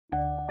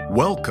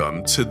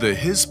Welcome to the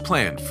His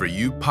Plan for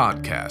You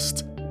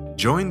podcast.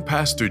 Join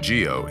Pastor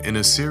Gio in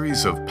a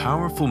series of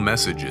powerful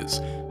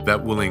messages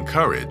that will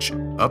encourage,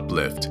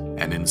 uplift,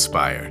 and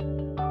inspire.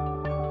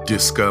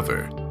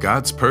 Discover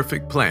God's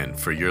perfect plan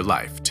for your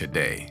life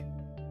today.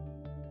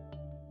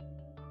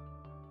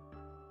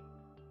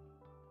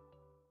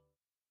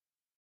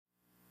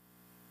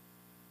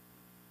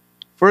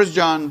 First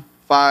John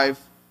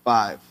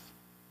 5:5.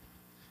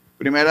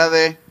 Primera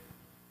de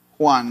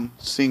Juan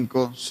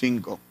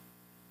 5:5.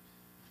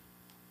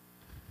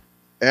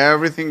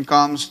 Everything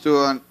comes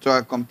to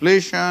a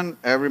completion.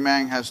 Every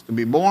man has to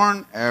be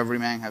born. Every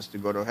man has to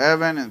go to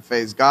heaven and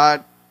face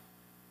God.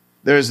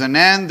 There's an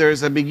end.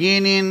 There's a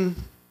beginning.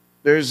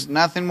 There's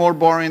nothing more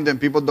boring than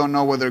people don't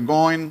know where they're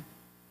going.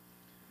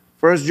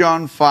 First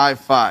John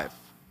 5:5.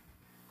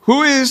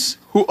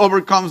 Who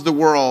overcomes the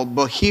world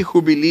but he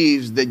who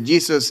believes that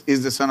Jesus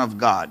is the Son of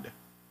God?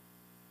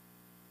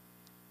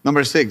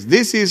 Number 6,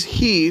 this is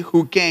he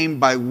who came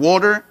by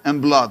water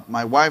and blood.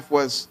 My wife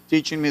was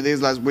teaching me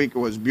this last week. It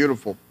was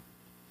beautiful.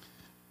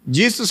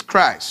 Jesus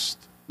Christ,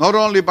 not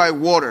only by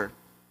water,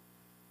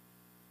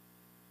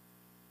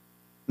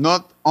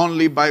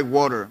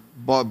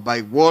 but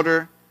by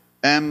water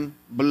and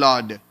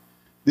blood.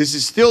 This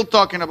is still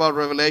talking about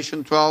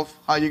Revelation 12.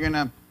 How you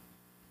gonna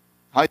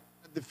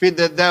defeat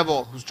the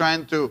devil who's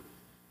trying to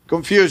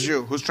confuse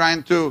you, who's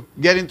trying to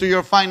get into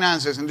your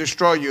finances and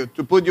destroy you,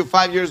 to put you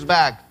 5 years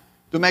back,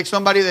 to make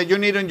somebody that you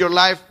need in your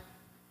life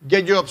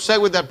get you upset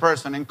with that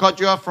person and cut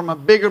you off from a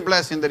bigger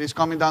blessing that is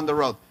coming down the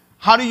road.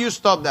 How do you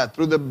stop that?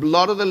 Through the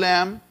blood of the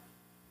Lamb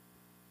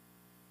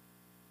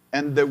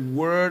and the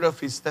word of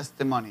his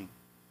testimony.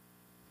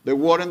 The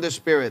word and the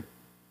Spirit.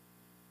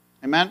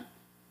 Amen?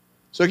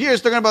 So here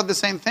he's talking about the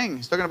same thing.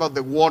 He's talking about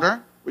the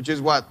water, which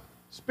is what?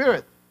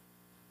 Spirit.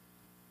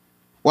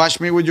 Wash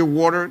me with your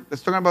water.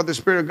 That's talking about the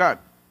Spirit of God.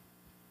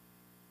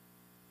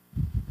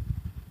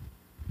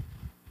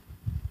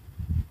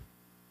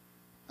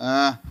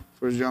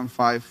 First John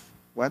 5,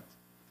 what?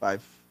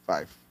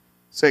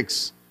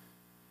 6.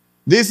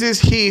 This is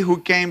he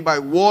who came by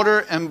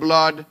water and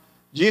blood,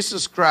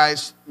 Jesus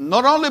Christ,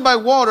 not only by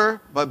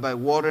water, but by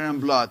water and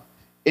blood.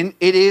 And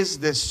it is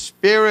the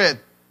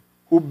Spirit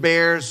who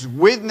bears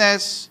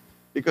witness,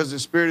 because the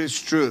Spirit is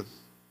truth.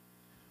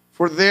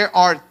 For there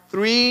are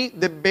three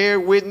that bear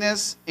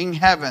witness in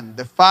heaven: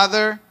 the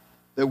Father,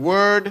 the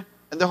Word,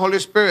 and the Holy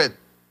Spirit.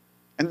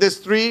 And these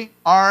three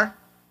are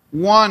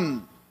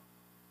one.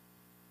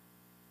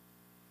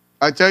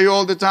 I tell you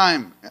all the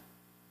time,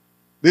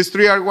 these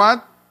three are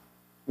what?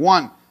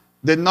 One.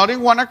 They're not in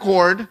one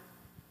accord.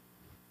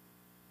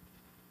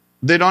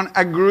 They don't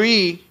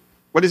agree.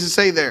 What does it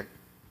say there?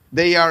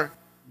 They are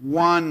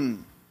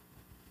one.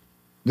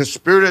 The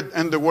Spirit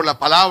and the Word, la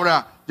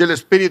palabra y el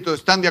Espíritu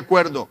están de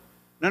acuerdo.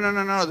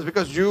 No. It's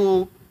because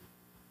you're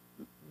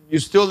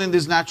still in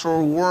this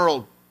natural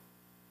world.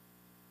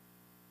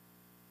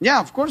 Yeah,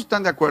 of course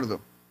están de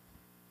acuerdo.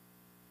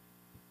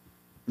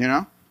 You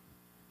know?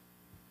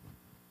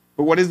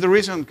 But what is the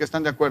reason que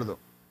están de acuerdo?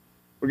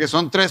 Porque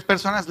son tres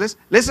personas.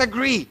 Let's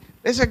agree.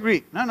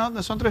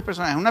 No son tres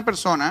personas. Es una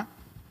persona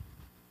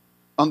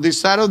on this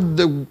side of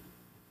the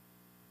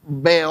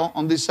veil,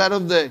 on this side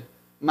of the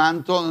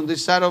mantle, on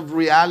this side of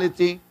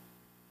reality,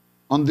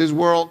 on this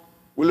world.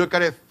 We look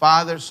at it,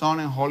 Father, Son,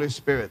 and Holy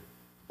Spirit.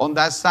 On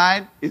that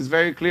side, it's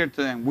very clear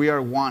to them, we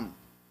are one.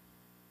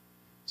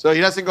 So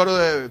he doesn't go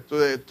to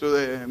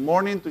the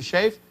morning to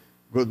shave.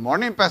 Good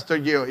morning, Pastor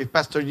Gio. If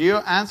Pastor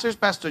Gio answers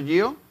Pastor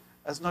Gio,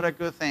 that's not a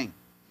good thing.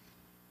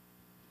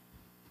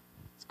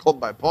 It's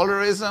called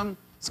bipolarism.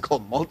 It's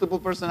called multiple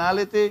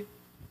personality.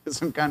 There's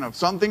some kind of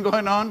something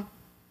going on.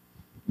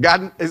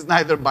 God is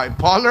neither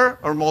bipolar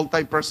or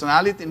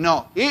multi-personality.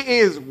 No, he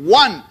is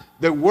one.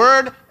 The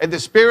Word and the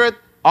Spirit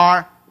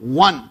are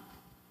one.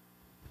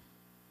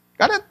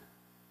 Got it?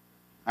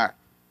 All right.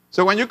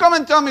 So when you come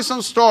and tell me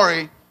some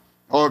story,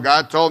 oh,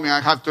 God told me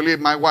I have to leave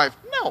my wife.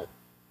 No,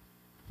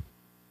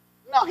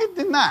 he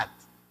did not.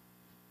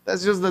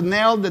 That's just the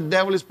nail the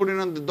devil is putting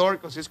on the door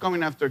because he's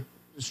coming after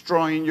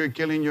destroying you,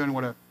 killing you, and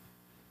whatever.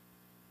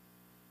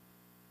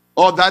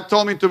 Oh, that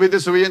told me to be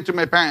disobedient to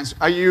my parents.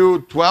 Are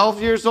you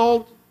 12 years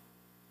old?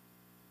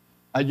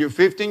 Are you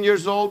 15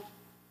 years old?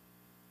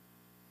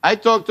 I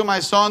talk to my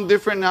son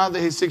different now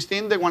that he's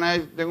 16 than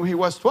when he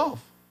was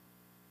 12.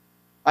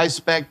 I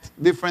expect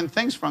different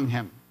things from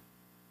him.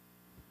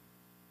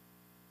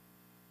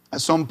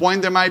 At some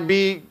point there might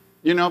be,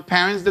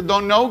 parents that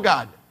don't know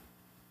God.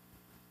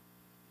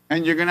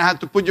 And you're going to have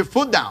to put your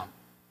foot down.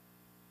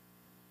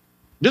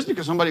 Just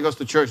because somebody goes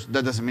to church,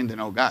 that doesn't mean they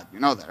know God. You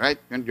know that, right?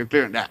 You're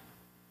clear on that.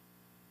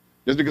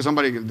 Just because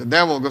the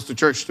devil goes to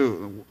church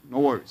too, no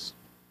worries.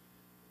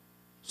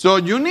 So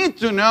you need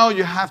to know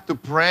you have to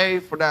pray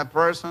for that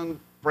person,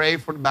 pray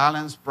for the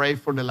balance, pray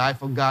for the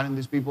life of God in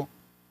these people.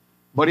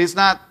 But it's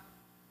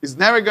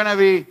never going to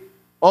be,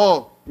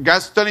 oh,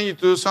 God's telling you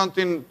to do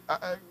something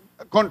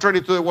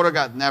contrary to the Word of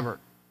God. Never.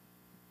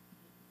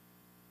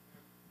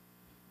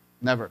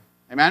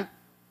 Amen?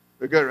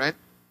 We're good, right?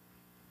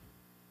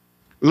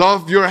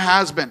 Love your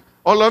husband.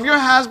 Or love your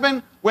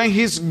husband when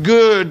he's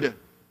good.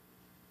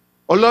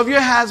 Or love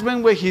your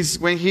husband when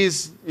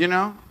he's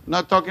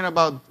not talking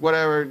about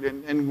whatever,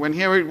 and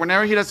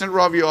whenever he doesn't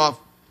rub you off.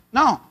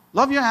 No,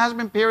 love your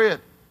husband,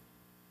 period.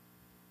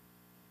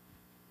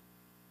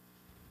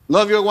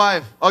 Love your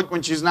wife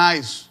when she's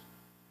nice.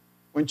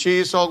 When she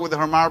is all with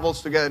her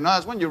marbles together. No,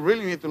 that's when you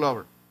really need to love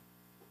her.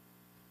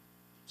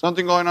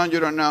 Something going on you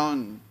don't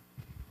know.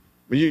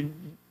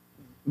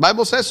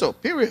 Bible says so,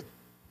 period.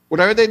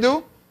 Whatever they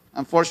do,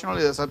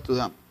 unfortunately, that's up to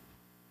them.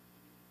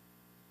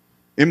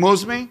 It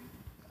moves me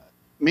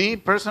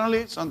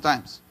personally,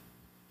 sometimes.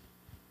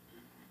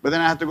 But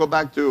then I have to go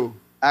back to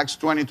Acts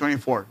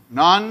 20:24.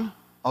 None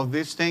of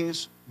these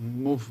things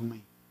move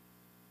me.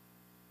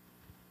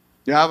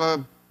 You have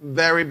a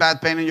very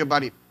bad pain in your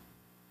body.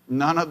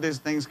 None of these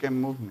things can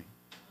move me.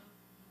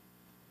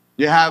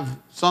 You have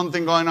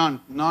something going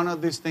on. None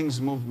of these things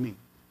move me.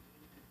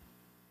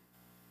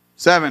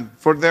 7,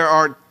 for there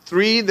are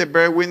 3 that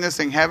bear witness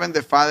in heaven,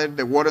 the Father,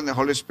 the Word, and the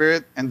Holy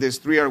Spirit, and these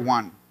 3 are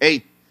one.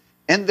 8,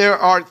 and there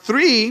are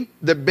 3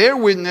 that bear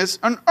witness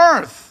on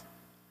earth,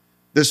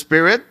 the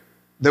Spirit,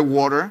 the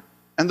water,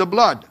 and the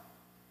blood.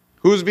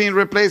 Who's being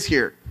replaced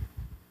here?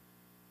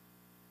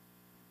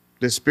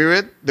 The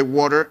Spirit, the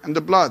water, and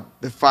the blood.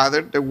 The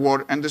Father, the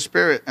Word, and the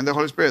Spirit, and the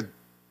Holy Spirit.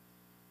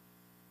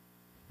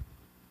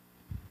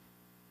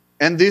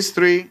 And these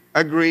 3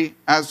 agree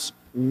as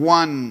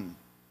one.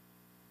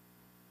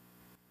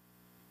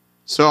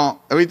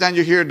 So every time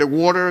you hear the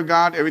water of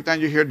God, every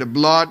time you hear the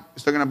blood,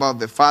 it's talking about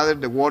the Father,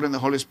 the Word, and the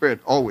Holy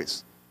Spirit,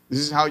 always. This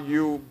is how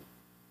you...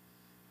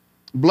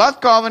 Blood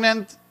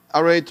covenant, I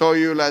already told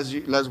you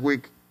last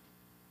week.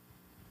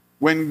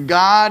 When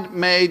God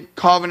made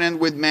covenant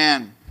with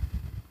man,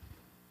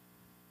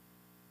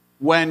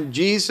 when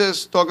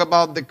Jesus talked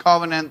about the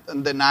covenant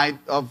on the night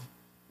of,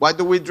 why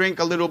do we drink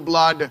a little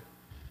blood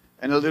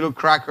and a little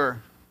cracker,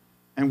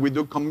 and we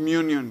do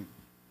communion,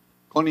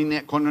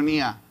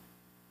 koinonia,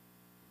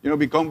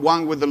 become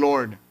one with the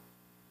Lord.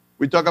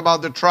 We talk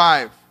about the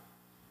tribe,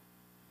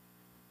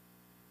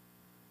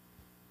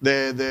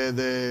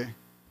 the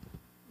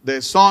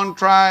son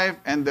tribe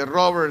and the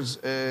robbers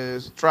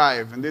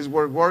tribe, and these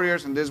were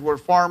warriors and these were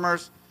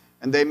farmers,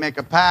 and they make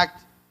a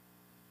pact,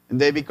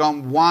 and they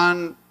become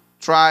one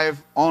tribe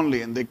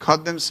only, and they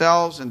cut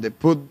themselves and they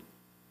put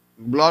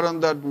blood on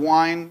that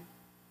wine.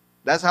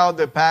 That's how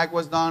the pact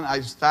was done.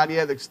 I studied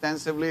it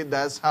extensively.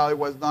 That's how it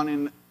was done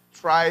in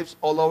tribes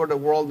all over the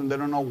world, and they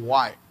don't know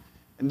why.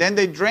 And then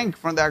they drink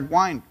from that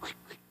wine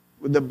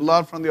with the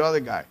blood from the other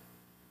guy.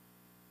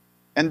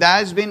 And that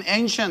has been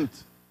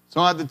ancient.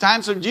 So at the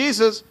times of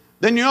Jesus,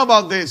 they knew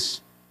about this.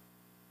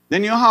 They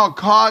knew how to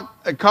cut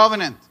a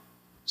covenant.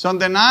 So on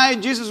the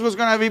night Jesus was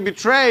going to be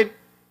betrayed,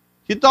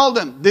 he told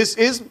them, this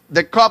is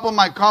the cup of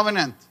my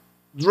covenant.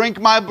 Drink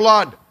my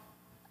blood.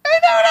 I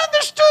never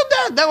understood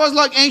that. That was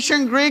like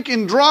ancient Greek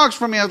in drugs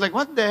for me. I was like,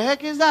 what the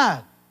heck is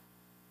that?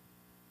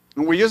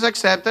 And we just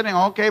accepted it,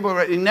 okay,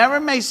 but it never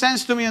made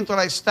sense to me until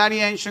I study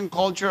ancient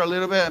culture a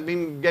little bit. I've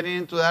been getting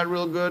into that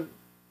real good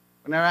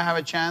whenever I have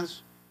a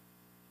chance.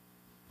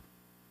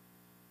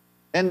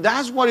 And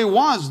that's what it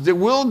was. They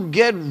will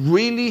get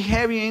really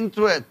heavy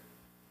into it.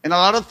 And a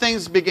lot of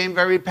things became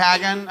very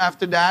pagan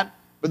after that.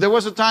 But there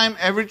was a time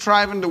every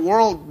tribe in the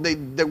world, they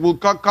will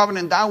cut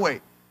covenant that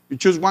way. You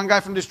choose one guy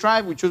from this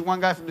tribe, we choose one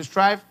guy from this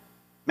tribe.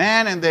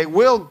 Man, and they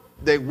will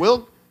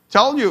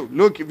tell you,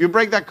 look, if you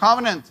break that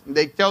covenant,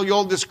 they tell you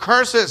all these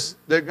curses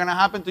that are going to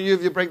happen to you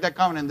if you break that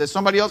covenant. There's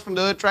somebody else from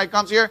the other tribe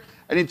comes here,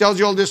 and he tells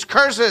you all these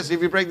curses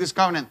if you break this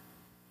covenant.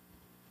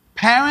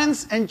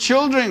 Parents and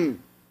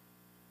children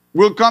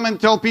will come and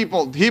tell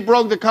people, he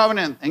broke the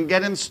covenant, and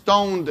get him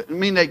stoned. I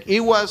mean, like,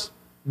 it was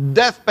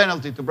death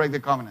penalty to break the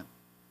covenant.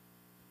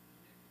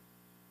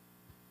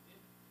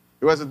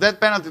 It was a death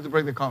penalty to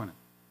break the covenant.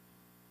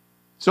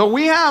 So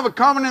we have a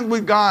covenant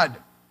with God.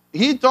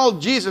 He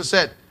told Jesus,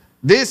 said,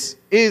 this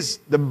is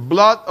the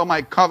blood of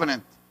my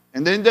covenant.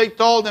 And then they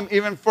told him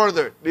even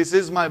further, this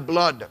is my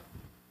blood.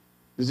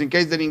 Just in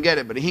case they didn't get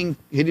it. But he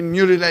didn't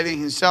mutilate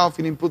himself.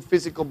 He didn't put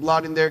physical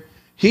blood in there.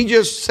 He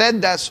just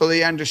said that so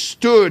they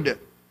understood.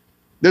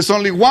 There's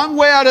only one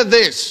way out of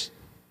this.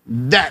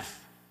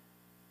 Death.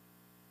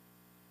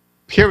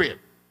 Period.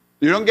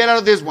 You don't get out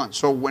of this one.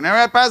 So whenever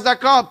I pass that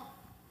cup,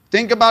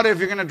 think about it if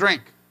you're going to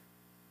drink.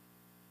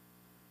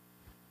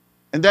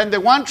 And then the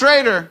one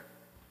traitor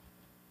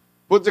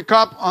puts the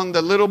cup on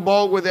the little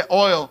bowl with the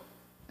oil.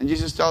 And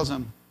Jesus tells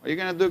him, what are you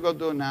going to do? Go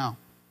do it now.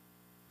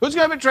 Who's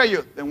going to betray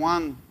you? The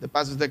one that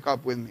passes the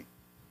cup with me.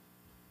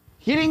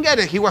 He didn't get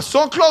it. He was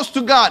so close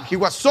to God. He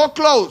was so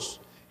close.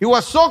 He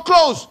was so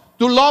close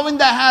to loving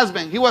that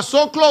husband. He was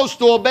so close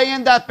to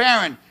obeying that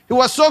parent. He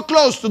was so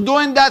close to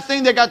doing that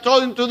thing that God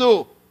told him to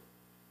do.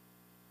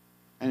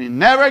 And he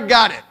never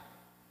got it.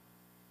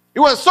 He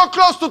was so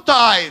close to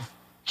tithe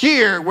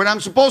here when I'm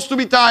supposed to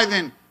be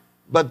tithing.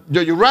 But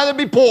do you rather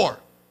be poor?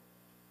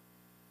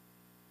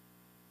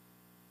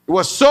 It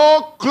was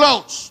so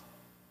close.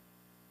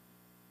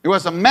 It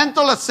was a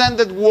mental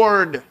ascended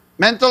word.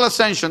 Mental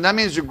ascension. That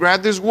means you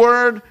grab this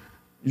word,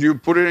 you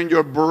put it in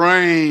your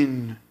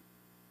brain.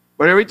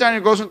 But every time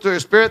it goes into the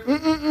spirit,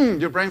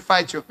 your brain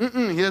fights you.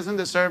 He doesn't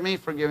deserve me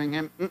for giving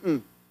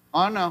him.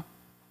 Oh, no.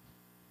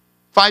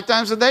 5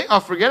 times a day? Oh,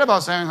 forget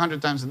about 700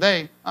 times a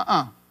day.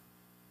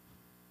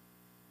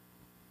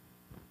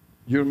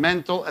 Your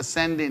mental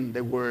ascending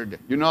the word.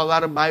 You know a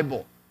lot of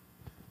Bible.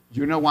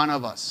 You know one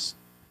of us.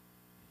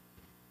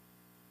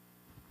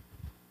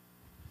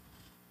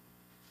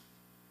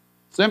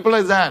 Simple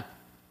as that.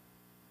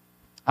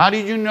 How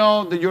did you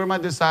know that you're my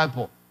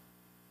disciple?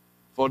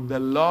 For the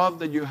love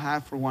that you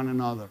have for one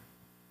another.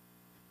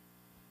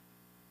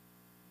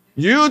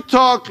 You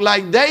talk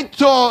like they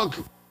talk.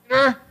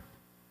 It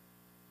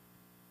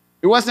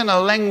wasn't a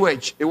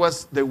language. It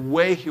was the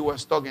way he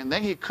was talking.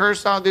 Then he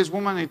cursed out this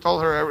woman. He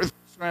told her everything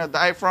she's going to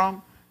die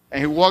from.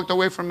 And he walked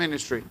away from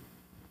ministry.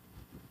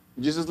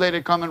 Jesus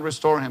later come and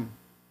restore him.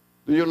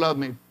 Do you love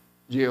me,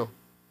 Gio?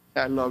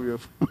 I love you.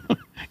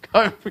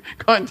 Go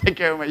and take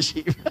care of my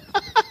sheep.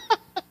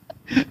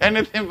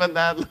 Anything but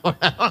that, Lord.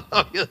 I don't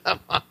love you that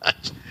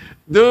much.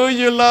 Do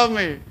you love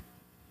me?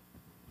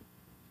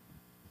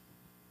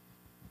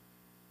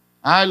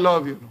 I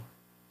love you, Lord.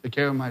 Take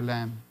care of my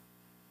lamb.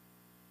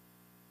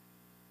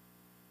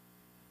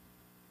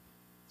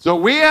 So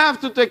we have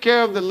to take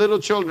care of the little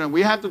children.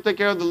 We have to take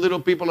care of the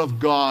little people of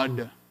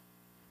God.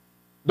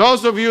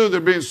 Those of you that are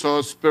being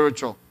so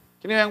spiritual,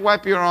 can you even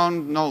wipe your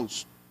own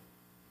nose?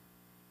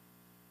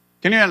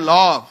 Can you even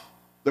love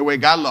the way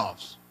God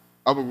loves?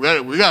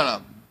 We got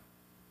to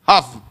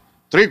have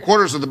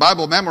 3/4 of the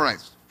Bible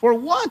memorized. For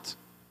what?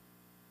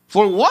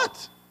 For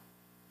what?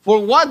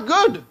 For what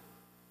good?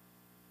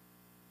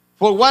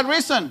 For what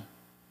reason?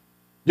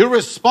 You're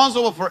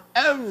responsible for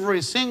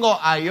every single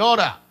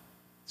iota.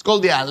 It's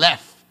called the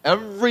Aleph.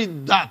 Every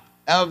dot,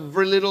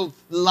 every little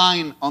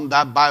line on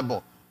that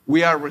Bible.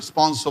 We are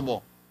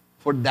responsible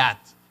for that.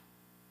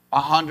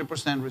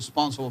 100%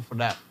 responsible for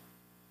that.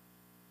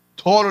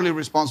 Totally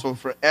responsible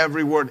for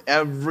every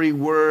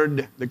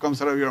word that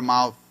comes out of your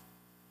mouth.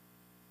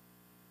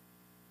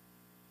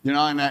 You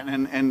know,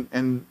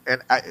 and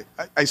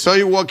I saw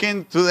you walk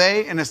in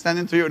today and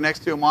standing next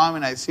to your mom,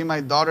 and I see my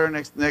daughter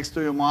next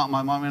to your mom,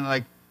 my mom, and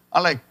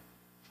I'm like,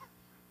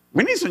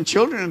 we need some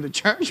children in the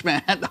church,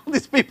 man. All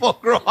these people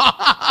grow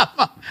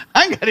up.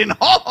 I'm getting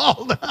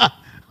old.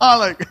 I'm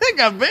like, they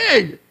got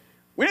big.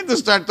 We need to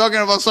start talking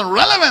about some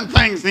relevant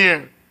things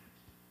here.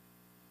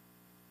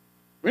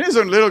 We need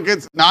some little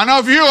kids. None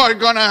of you are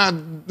going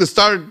to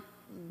start,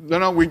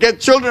 we get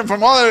children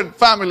from other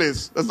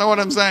families. That's not what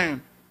I'm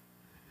saying.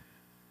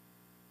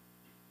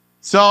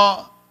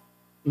 So,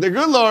 the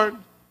good Lord,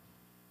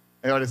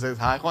 he always says,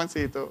 hi,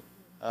 Juancito.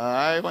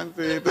 Hi,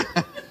 Juancito.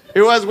 He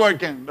was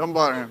working. Don't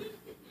bother him.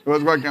 He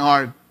was working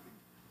hard.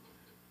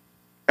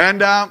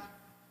 And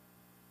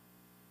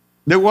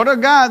the Word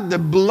of God, the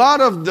blood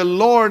of the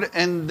Lord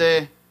and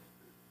the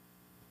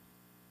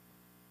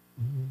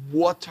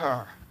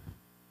water.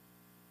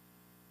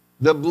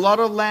 The blood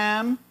of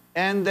Lamb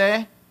and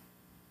the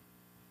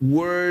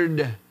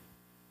word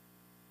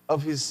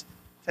of his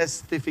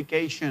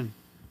testification.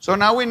 So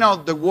now we know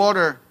the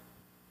water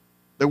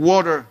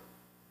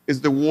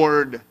is the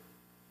word.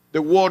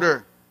 The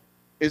water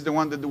is the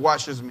one that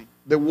washes me.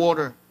 The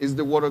water is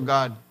the word of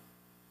God.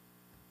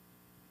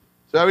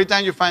 So every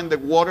time you find the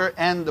water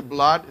and the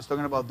blood, it's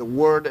talking about the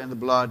word and the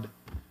blood.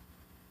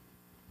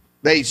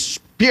 They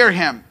spear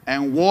him,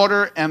 and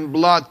water and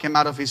blood came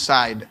out of his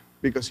side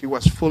because he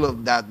was full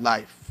of that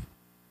life.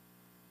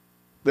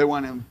 They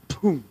went and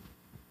boom.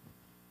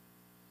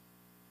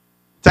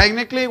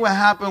 Technically, what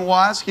happened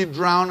was he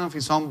drowned of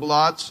his own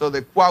blood, so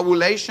the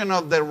coagulation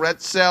of the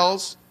red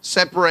cells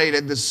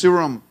separated the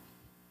serum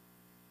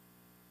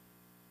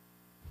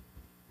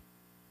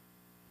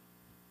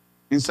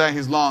inside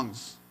his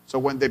lungs. So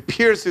when they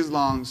pierced his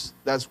lungs,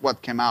 that's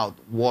what came out,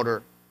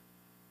 water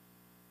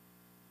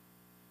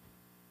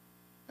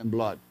and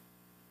blood.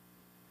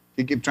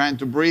 He kept trying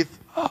to breathe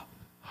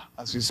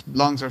as his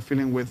lungs are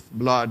filling with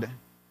blood.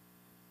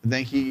 And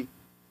then he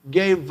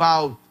gave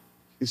out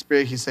his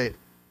spirit. He said,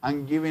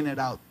 I'm giving it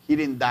out. He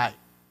didn't die.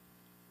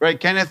 Right?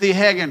 Kenneth E.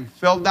 Hagin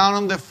fell down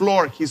on the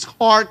floor. His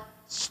heart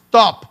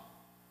stopped.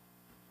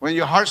 When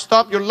your heart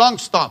stops, your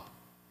lungs stop.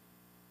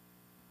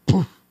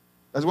 Poof.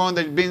 That's why when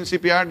they're being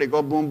CPR, they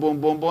go boom,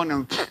 boom, boom, boom,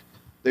 and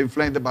they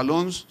inflate the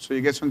balloons so you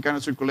get some kind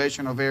of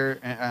circulation of air,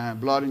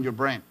 blood in your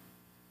brain.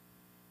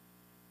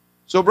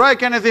 So Brother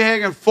Kenneth E.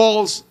 Hagin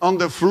falls on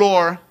the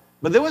floor,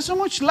 but there was so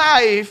much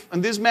life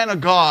in this man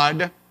of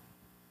God.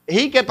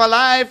 He kept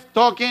alive,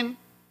 talking.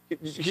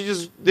 He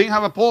just didn't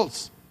have a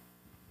pulse.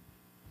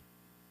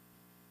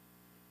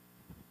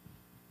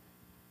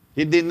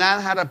 He did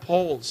not have a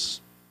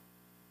pulse.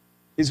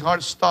 His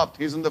heart stopped.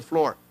 He's on the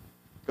floor.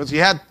 Because he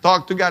had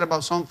talked to God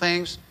about some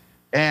things,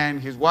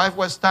 and his wife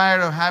was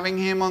tired of having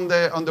him on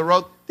the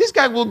road. This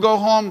guy will go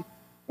home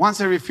once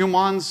every few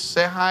months,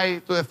 say hi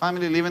to the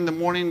family, leave in the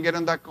morning, get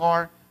on that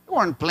car. There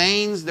weren't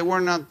planes. There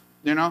were not,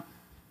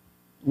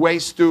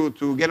 ways to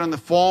get on the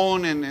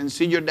phone and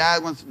see your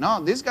dad.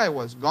 No, this guy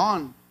was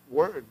gone,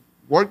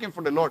 working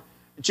for the Lord.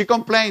 And she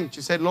complained.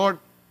 She said, Lord,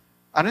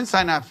 I didn't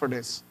sign up for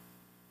this.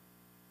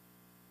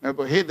 No,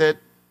 but he did.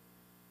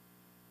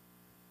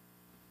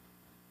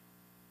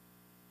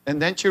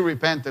 And then she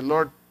repented.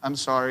 Lord, I'm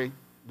sorry.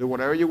 Do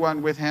whatever you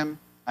want with him.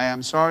 I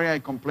am sorry I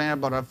complained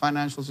about our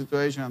financial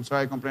situation. I'm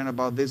sorry I complained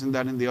about this and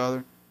that and the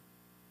other.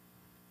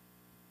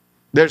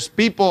 There's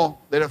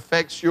people that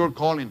affects your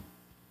calling.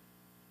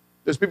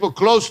 There's people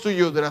close to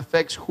you that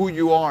affects who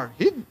you are.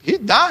 He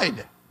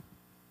died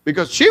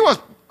because she was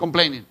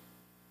complaining.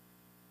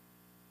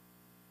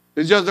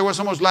 It's just there was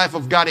so much life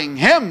of God in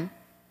him,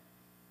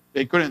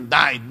 they couldn't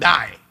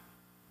die.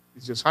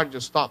 It's just hard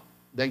to stop.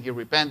 Then he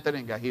repented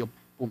and got healed.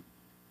 Boom.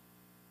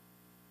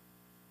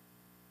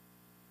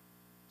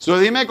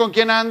 So dime con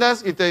quién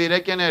andas y te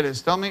diré quién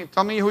eres. Tell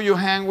me who you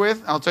hang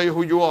with, I'll tell you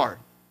who you are.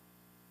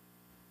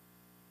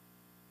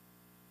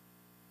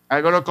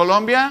 I go to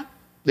Colombia,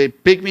 they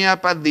pick me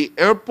up at the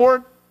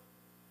airport.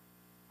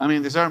 I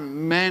mean, these are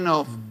men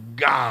of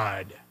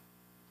God.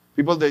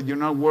 People that you're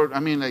not worth,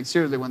 like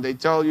seriously, when they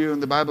tell you,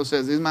 and the Bible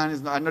says, this man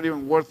is not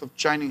even worth of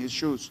shining his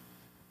shoes.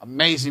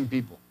 Amazing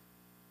people.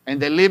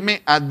 And they leave me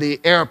at the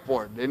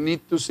airport. They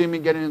need to see me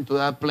getting into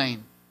that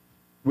plane.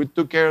 We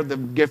took care of the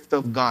gift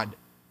of God.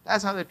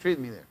 That's how they treat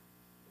me there.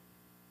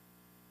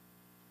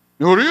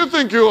 Who do you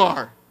think you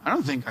are? I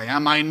don't think I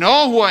am. I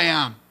know who I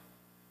am.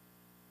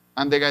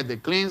 I'm the guy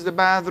that cleans the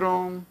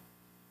bathroom.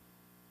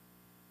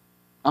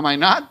 Am I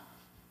not?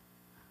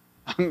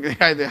 I'm the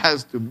guy that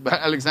has to.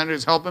 Alexander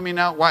is helping me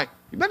now. Why?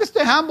 You better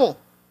stay humble.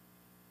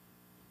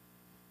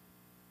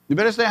 You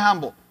better stay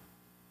humble.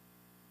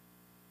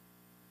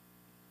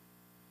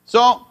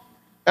 So,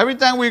 every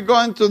time we go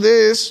into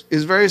this,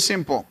 it's very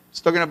simple.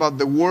 It's talking about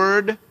the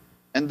word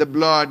and the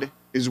blood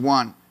is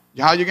one.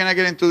 How are you going to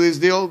get into this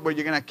deal where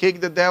you're going to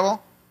kick the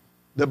devil?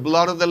 The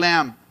blood of the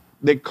lamb,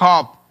 the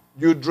cup.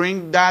 You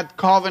drink that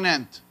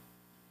covenant.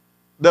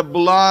 The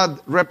blood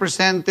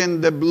representing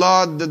the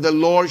blood that the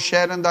Lord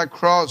shed on that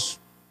cross.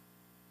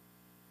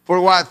 For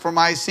what? For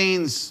my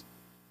sins.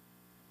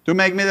 To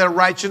make me the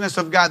righteousness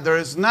of God. There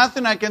is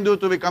nothing I can do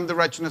to become the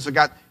righteousness of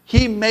God.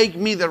 He made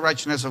me the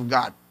righteousness of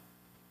God.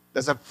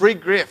 That's a free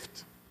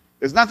gift.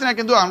 There's nothing I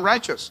can do. I'm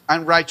righteous.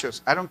 I'm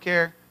righteous. I don't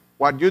care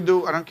what you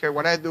do. I don't care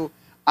what I do.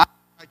 I'm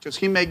righteous.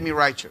 He made me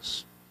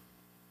righteous.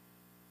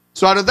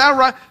 So out of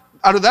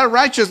that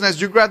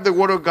righteousness, you grab the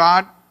word of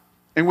God.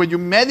 And when you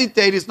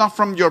meditate, it's not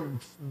from your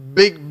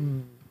big,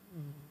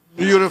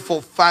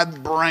 beautiful,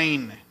 fat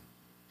brain.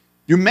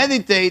 You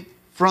meditate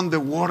from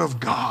the Word of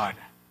God.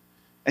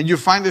 And you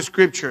find the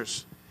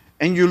scriptures.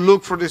 And you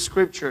look for the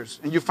scriptures.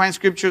 And you find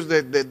scriptures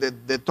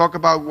that talk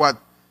about what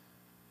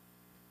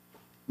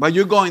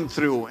you're going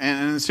through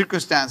and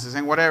circumstances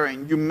and whatever.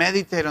 And you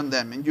meditate on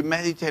them. And you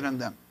meditate on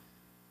them.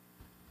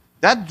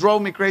 That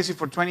drove me crazy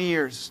for 20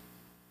 years.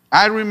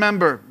 I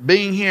remember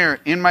being here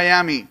in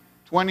Miami,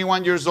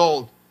 21 years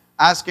old.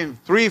 Asking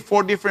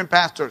 3-4 different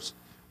pastors,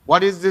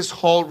 what is this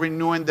whole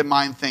renewing the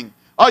mind thing?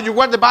 Oh, you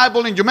read the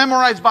Bible and you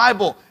memorize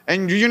Bible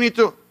and you need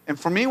to. And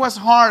for me it was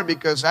hard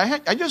because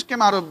I just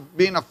came out of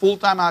being a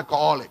full-time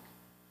alcoholic.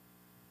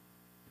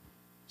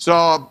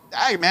 So,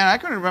 I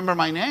couldn't remember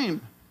my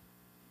name.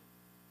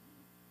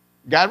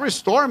 God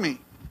restored me.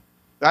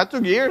 That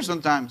took years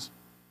sometimes.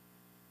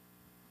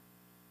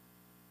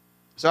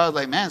 So I was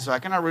like, so I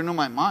cannot renew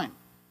my mind.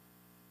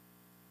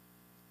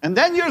 And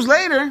then years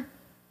later,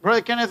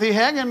 Brother Kenneth E.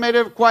 Hagin made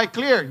it quite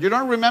clear. You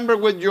don't remember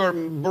with your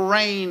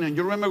brain, and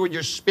you remember with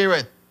your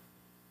spirit.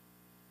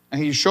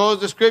 And he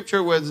shows the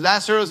scripture where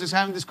Lazarus is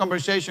having this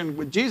conversation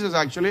with Jesus,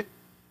 actually.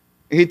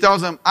 He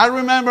tells him, I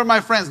remember,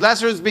 my friends,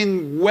 Lazarus has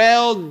been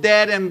well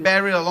dead and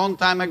buried a long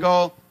time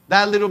ago.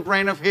 That little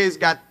brain of his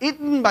got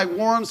eaten by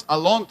worms a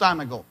long time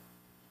ago.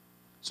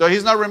 So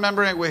he's not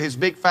remembering with his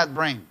big fat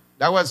brain.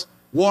 That was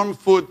worm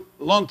food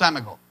a long time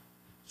ago.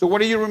 So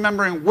what are you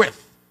remembering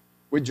with?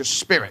 With your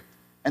spirit.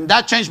 And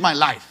that changed my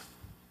life.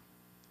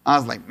 I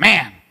was like,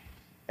 man.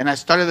 And I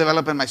started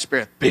developing my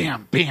spirit.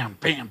 Bam, bam,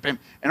 bam, bam.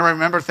 And I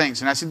remember things.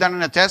 And I sit down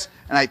in a test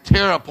and I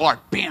tear apart.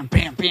 Bam,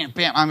 bam, bam,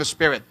 bam. I'm a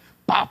spirit.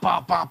 Pa,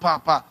 pa, pa, pa,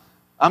 pa.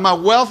 I'm a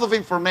wealth of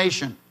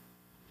information.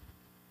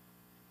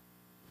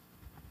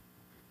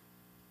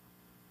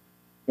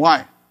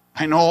 Why?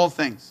 I know all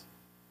things.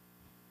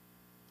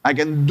 I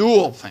can do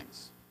all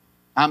things.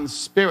 I'm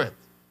spirit.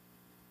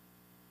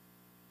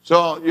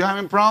 So you're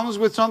having problems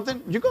with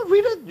something, you go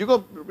read it.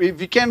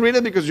 If you can't read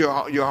it because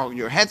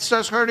your head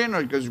starts hurting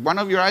or because one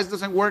of your eyes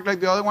doesn't work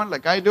like the other one,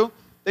 like I do,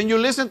 then you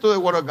listen to the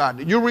Word of God.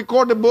 You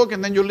record the book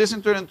and then you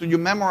listen to it until you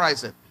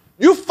memorize it.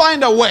 You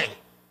find a way.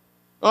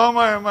 Oh,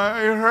 my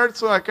it hurts,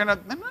 so I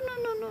cannot. No.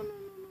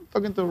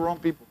 Talking to the wrong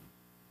people.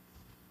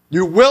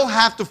 You will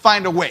have to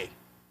find a way.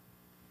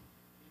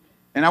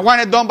 And I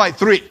want it done by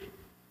 3.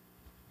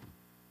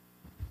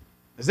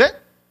 That's it.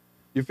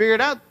 You figure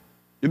it out.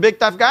 You're a big,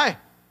 tough guy.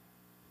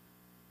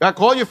 God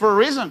called you for a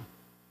reason.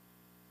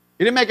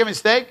 He didn't make a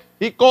mistake.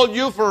 He called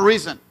you for a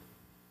reason.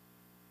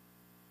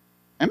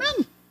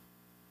 Amen.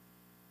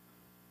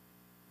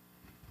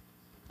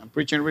 I'm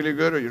preaching really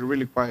good or you're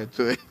really quiet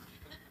today?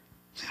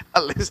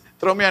 At least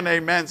throw me an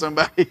amen,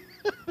 somebody.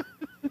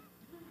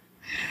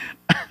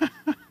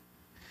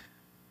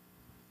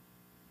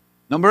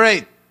 Number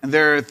 8. And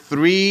there are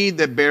three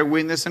that bear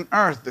witness on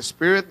earth, the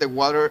Spirit, the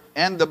water,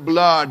 and the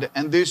blood.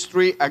 And these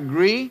three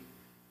agree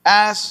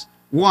as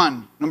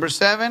one. Number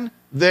 7,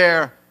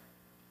 there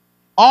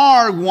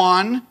are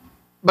one,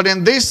 but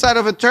in this side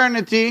of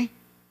eternity,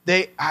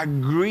 they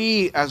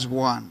agree as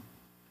one.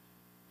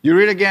 You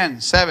read again,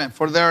 7.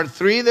 For there are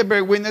three that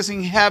bear witness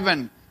in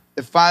heaven,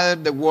 the Father,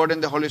 the Word,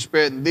 and the Holy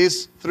Spirit. And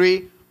these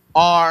three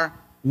are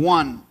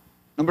one.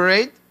 Number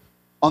 8,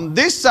 on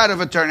this side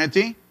of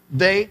eternity,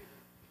 they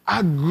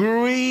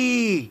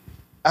agree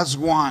as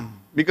one.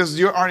 Because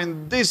you are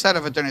in this side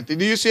of eternity.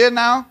 Do you see it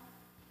now?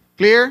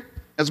 Clear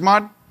as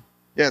mud?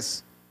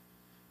 Yes.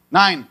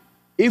 9.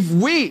 If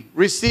we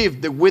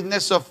receive the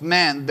witness of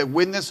man, the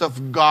witness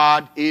of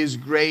God is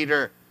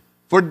greater.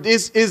 For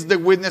this is the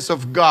witness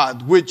of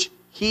God, which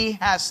he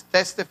has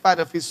testified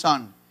of his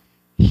Son.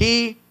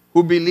 He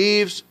who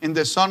believes in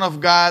the Son of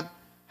God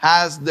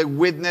has the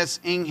witness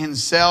in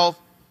himself.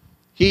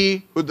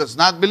 He who does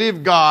not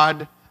believe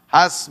God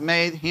has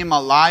made him a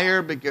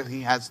liar, because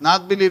he has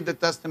not believed the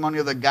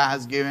testimony that God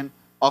has given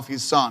of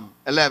his Son.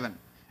 11.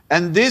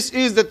 And this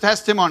is the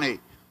testimony,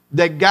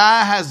 that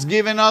God has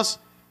given us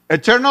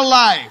eternal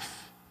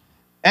life.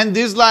 And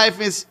this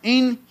life is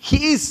in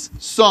his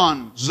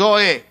Son,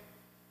 Zoe.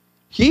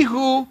 He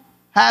who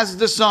has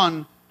the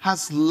Son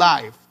has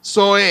life,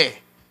 Zoe.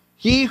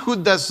 He who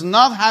does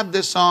not have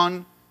the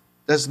Son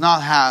does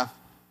not have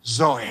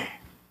Zoe.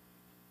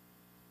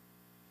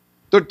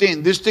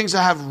 13. These things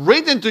I have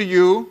written to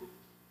you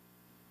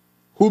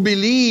who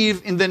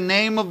believe in the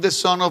name of the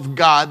Son of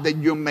God, that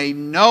you may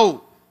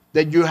know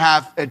that you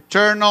have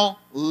eternal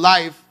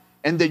life,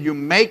 and that you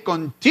may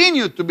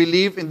continue to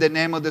believe in the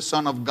name of the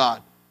Son of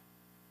God.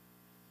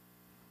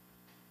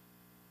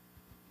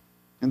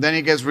 And then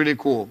it gets really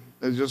cool.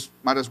 I just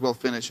might as well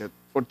finish it.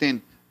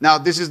 14. Now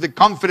this is the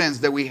confidence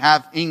that we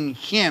have in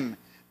him,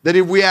 that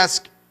if we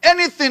ask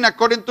anything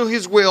according to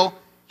his will,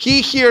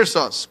 he hears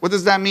us. What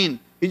does that mean?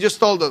 He just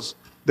told us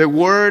the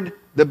word,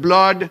 the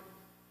blood,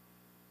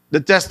 the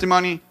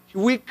testimony.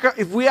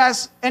 If we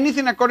ask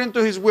anything according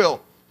to his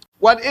will,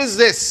 what is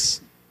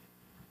this?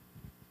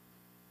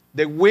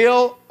 The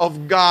will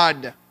of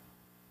God.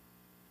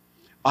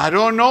 I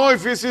don't know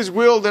if it's his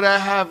will that I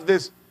have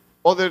this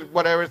other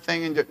whatever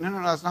thing.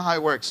 No, that's not how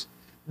it works.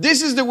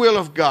 This is the will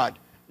of God.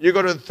 You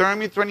go to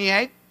Deuteronomy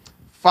 28.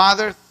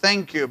 Father,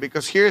 thank you.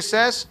 Because here it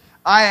says,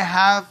 I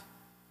have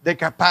the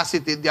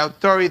capacity, the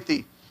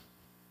authority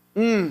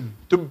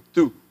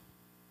to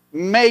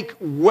make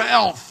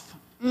wealth,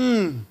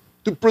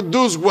 to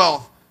produce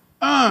wealth.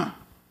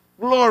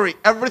 Glory.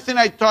 Everything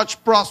I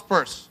touch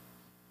prospers.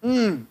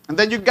 And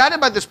then you got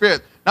it by the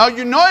Spirit. Now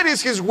you know it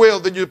is his will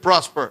that you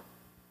prosper.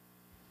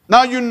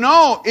 Now you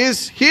know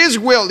it's his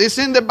will. It's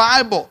in the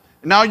Bible.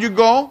 Now you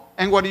go,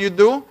 and what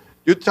do?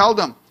 You tell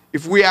them,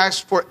 if we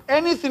ask for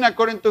anything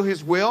according to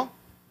his will,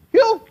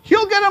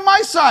 he'll get on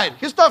my side.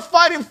 He'll start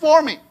fighting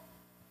for me.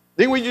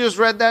 Didn't we just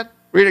read that?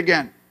 Read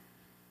again.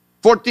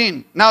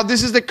 14. Now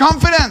this is the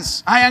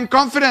confidence. I am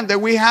confident that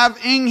we have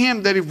in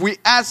him, that if we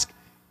ask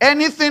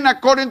anything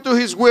according to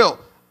his will,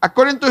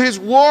 according to his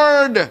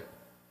word,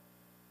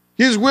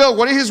 his will.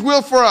 What is his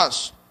will for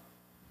us?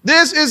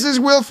 This is his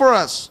will for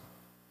us.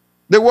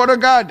 The word of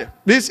God.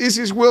 This is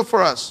his will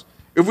for us.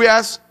 If we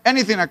ask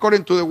anything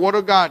according to the word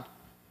of God,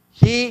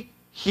 he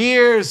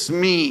hears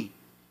me.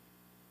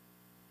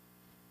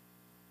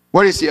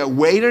 What is he, a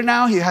waiter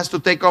now? He has to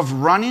take off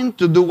running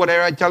to do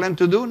whatever I tell him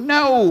to do?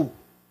 No.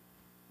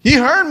 He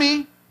heard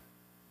me.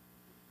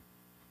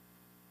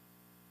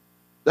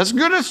 That's a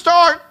good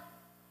start.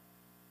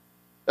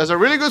 That's a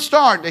really good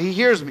start that he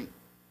hears me.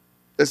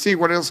 Let's see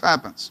what else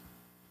happens.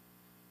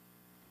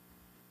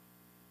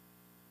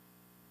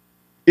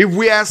 If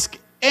we ask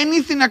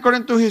anything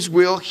according to his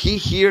will, he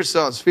hears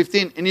us.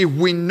 15. And if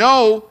we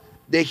know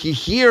that he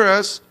hears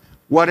us,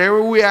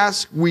 whatever we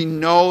ask, we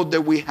know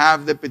that we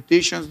have the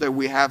petitions that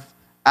we have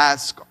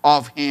asked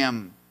of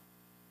him.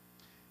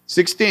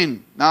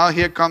 16. Now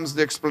here comes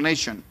the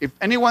explanation. If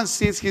anyone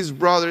sees his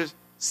brother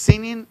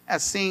sinning a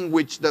sin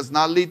which does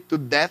not lead to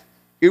death,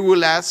 he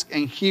will ask,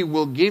 and he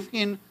will give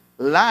him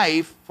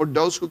life for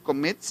those who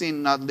commit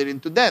sin not leading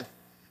to death.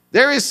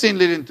 There is sin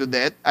leading to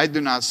death. I do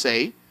not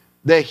say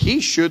that he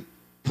should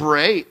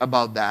pray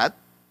about that.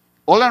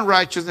 All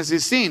unrighteousness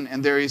is sin,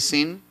 and there is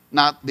sin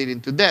not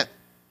leading to death.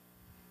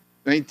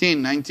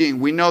 19.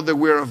 We know that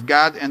we are of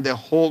God, and the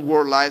whole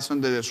world lies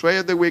under the sway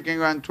of the wicked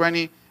one.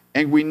 20.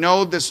 And we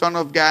know the Son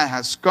of God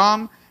has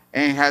come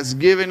and has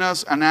given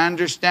us an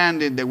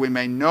understanding that we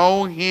may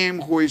know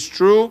him who is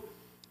true,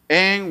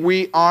 and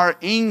we are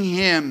in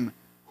him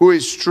who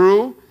is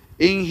true,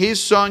 in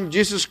his Son,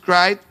 Jesus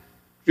Christ.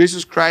 This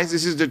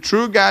is the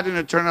true God and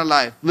eternal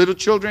life. Little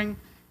children,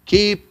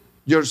 keep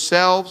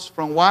yourselves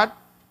from what?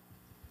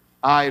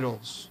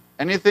 Idols.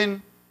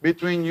 Anything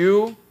between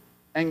you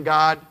and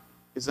God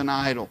is an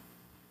idol.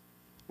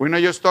 We're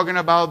not just talking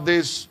about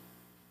these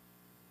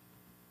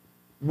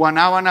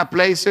Guanabana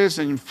places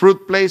and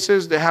fruit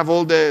places. They have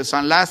all the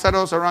San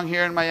Lazaros around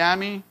here in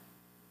Miami,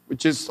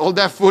 which is, all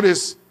that food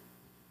is,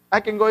 I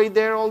can go eat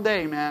there all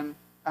day, man.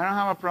 I don't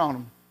have a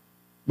problem.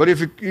 But if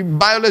it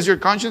violates your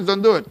conscience,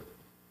 don't do it.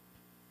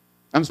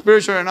 I'm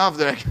spiritual enough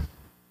that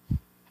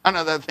I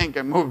know that thing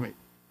can move me.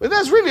 But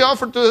that's really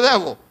offered to the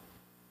devil.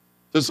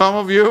 To some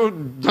of you,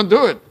 don't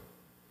do it.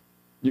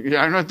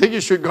 I don't think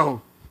you should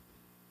go.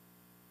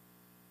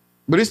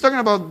 But he's talking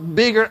about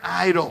bigger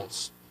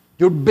idols.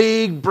 Your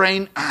big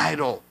brain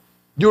idol.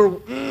 Your,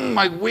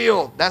 my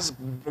will. That's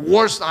the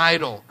worst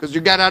idol. Because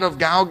you got out of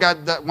God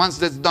that once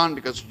that's done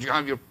because you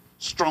have your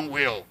strong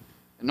will.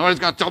 And nobody's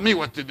going to tell me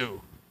what to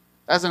do.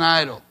 That's an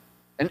idol.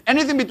 And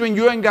anything between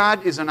you and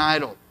God is an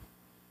idol.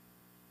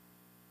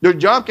 Your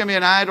job can be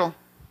an idol.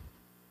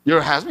 Your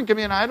husband can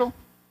be an idol.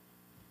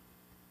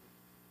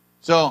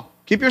 So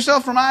keep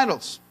yourself from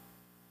idols.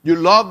 You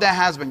love that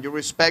husband. You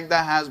respect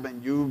that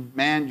husband. You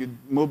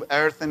move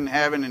earth and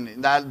heaven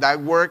and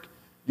that work.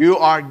 You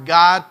are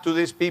God to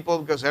these people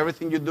because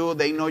everything you do,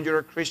 they know you're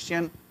a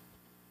Christian.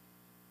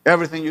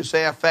 Everything you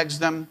say affects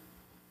them.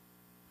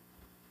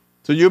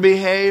 So you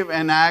behave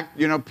and act,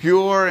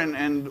 pure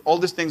and all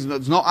these things.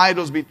 There's no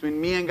idols between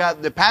me and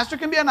God. The pastor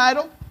can be an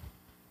idol.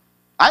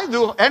 I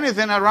do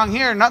anything around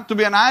here not to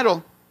be an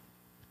idol.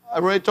 I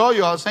already told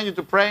you, I'll send you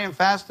to pray and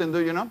fast and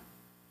do.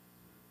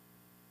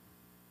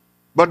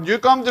 But you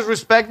come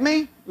disrespect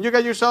me, you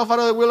get yourself out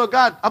of the will of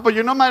God. But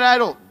you're not my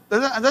idol.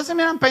 Doesn't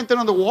mean I'm painted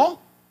on the wall.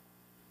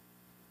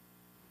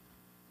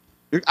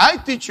 I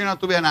teach you not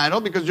to be an idol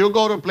because you'll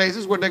go to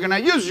places where they're going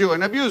to use you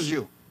and abuse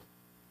you.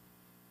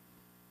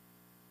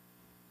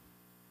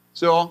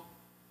 So,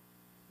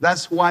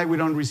 that's why we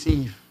don't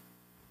receive.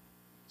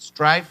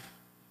 Strife,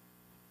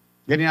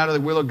 getting out of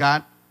the will of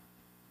God,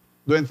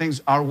 doing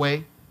things our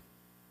way,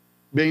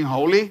 being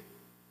holy.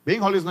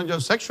 Being holy is not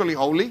just sexually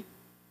holy.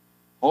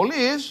 Holy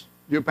is,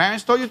 your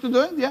parents told you to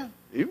do it? Yeah.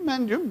 You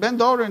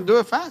bend over and do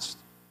it fast.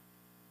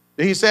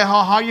 Did he say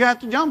how high you have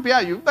to jump? Yeah,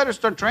 you better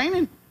start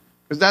training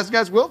because that's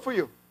God's will for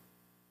you.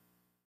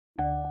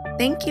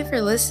 Thank you for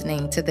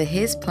listening to the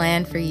His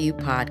Plan for You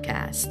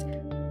podcast.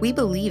 We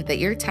believe that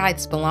your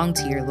tithes belong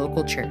to your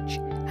local church.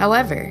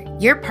 However,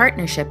 your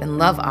partnership and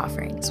love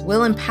offerings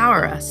will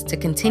empower us to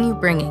continue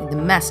bringing the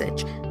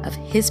message of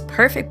His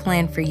perfect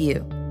plan for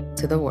you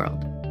to the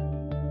world.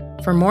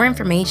 For more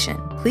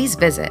information, please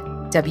visit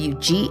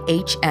WGHM.org.